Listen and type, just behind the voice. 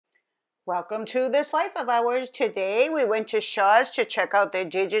Welcome to This Life of Ours. Today we went to Shaw's to check out their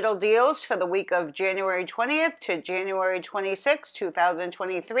digital deals for the week of January 20th to January 26th,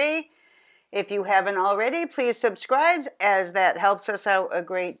 2023. If you haven't already, please subscribe as that helps us out a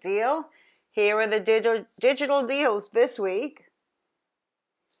great deal. Here are the digital deals this week.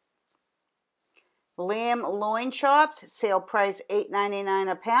 Lamb loin chops, sale price $8.99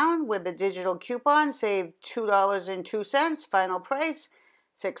 a pound with a digital coupon, save $2.02, final price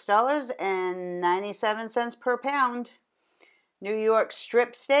 $6.97 per pound. New York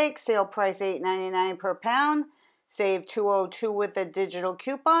strip steak, sale price $8.99 per pound, save $2.02 with a digital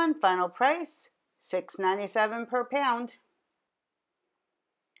coupon, final price $6.97 per pound.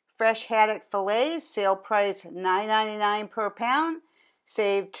 Fresh haddock fillets, sale price $9.99 per pound,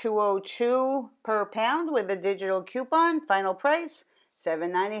 save $2.02 per pound with a digital coupon, final price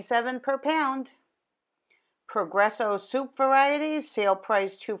 $7.97 per pound. Progresso soup varieties, sale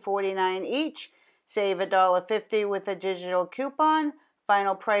price $2.49 each, save $1.50 with a digital coupon,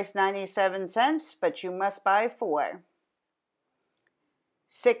 final price 97 cents, but you must buy 4.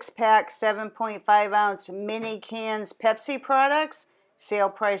 6-pack 7.5 ounce mini cans Pepsi products, sale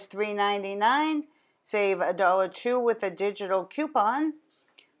price $3.99, save $1.02 with a digital coupon,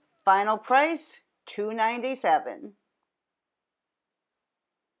 final price $2.97.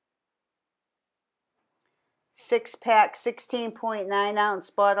 6-pack 16.9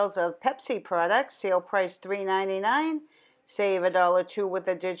 ounce bottles of Pepsi products, sale price $3.99, save $1.02 with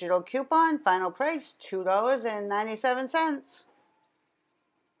a digital coupon, final price $2.97.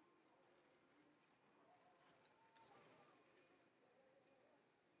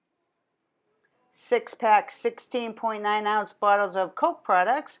 Six-pack 16.9 ounce bottles of Coke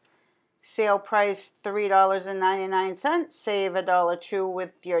products, sale price $3.99, save $1.02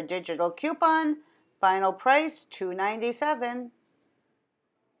 with your digital coupon, final price $2.97.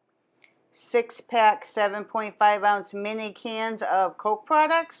 6-pack 7.5 ounce mini cans of Coke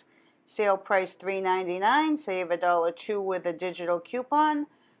products, sale price $3.99, save $1.02 with a digital coupon,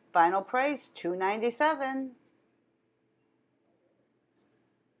 final price $2.97.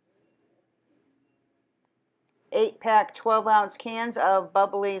 8-pack 12 ounce cans of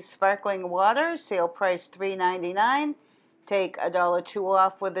bubbly sparkling water, sale price $3.99. Take $1.02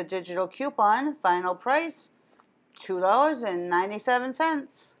 off with a digital coupon, final price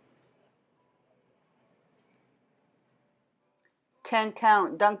 $2.97.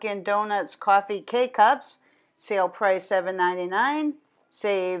 10-count Dunkin' Donuts coffee K-Cups, sale price $7.99,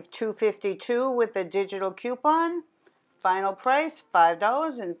 save $2.52 with a digital coupon, final price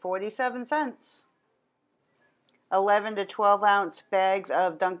 $5.47. 11 to 12 ounce bags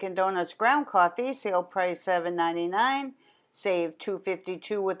of Dunkin' Donuts ground coffee, sale price $7.99, save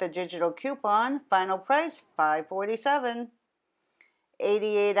 $2.52 with a digital coupon, final price $5.47.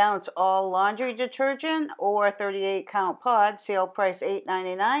 88 ounce all laundry detergent or 38 count pod, sale price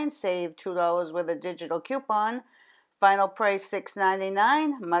 $8.99, save $2 with a digital coupon, final price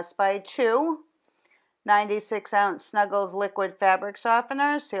 $6.99, must buy 2. 96 ounce Snuggles liquid fabric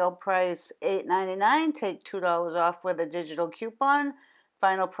softener, sale price $8.99, take $2 off with a digital coupon,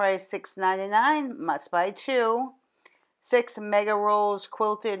 final price $6.99, must buy 2. 6 Mega Rolls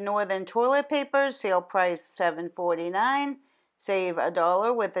quilted northern toilet paper, sale price $7.49, save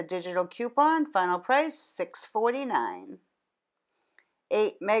 $1 with a digital coupon, final price $6.49.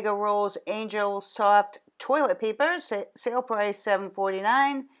 8 Mega Rolls Angel soft toilet paper, sale price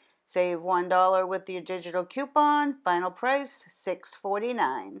 $7.49, save $1 with your digital coupon, final price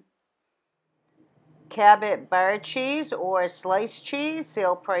 $6.49. Cabot bar cheese or sliced cheese,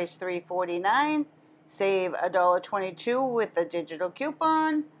 sale price $3.49, save $1.22 with a digital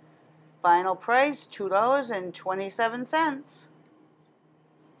coupon, final price $2.27.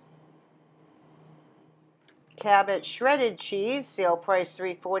 Cabot shredded cheese, sale price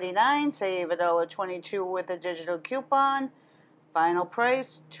 $3.49, save $1.22 with a digital coupon, final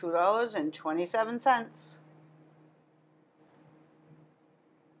price $2.27.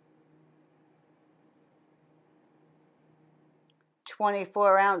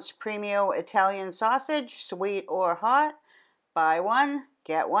 24 ounce Premio Italian sausage, sweet or hot, buy one,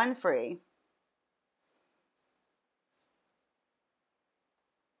 get one free.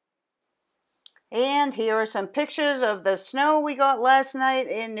 And here are some pictures of the snow we got last night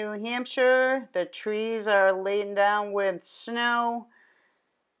in New Hampshire. The trees are laden down with snow.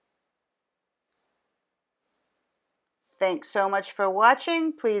 Thanks so much for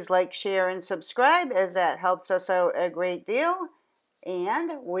watching. Please like, share, and subscribe as that helps us out a great deal.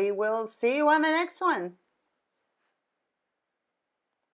 And we will see you on the next one.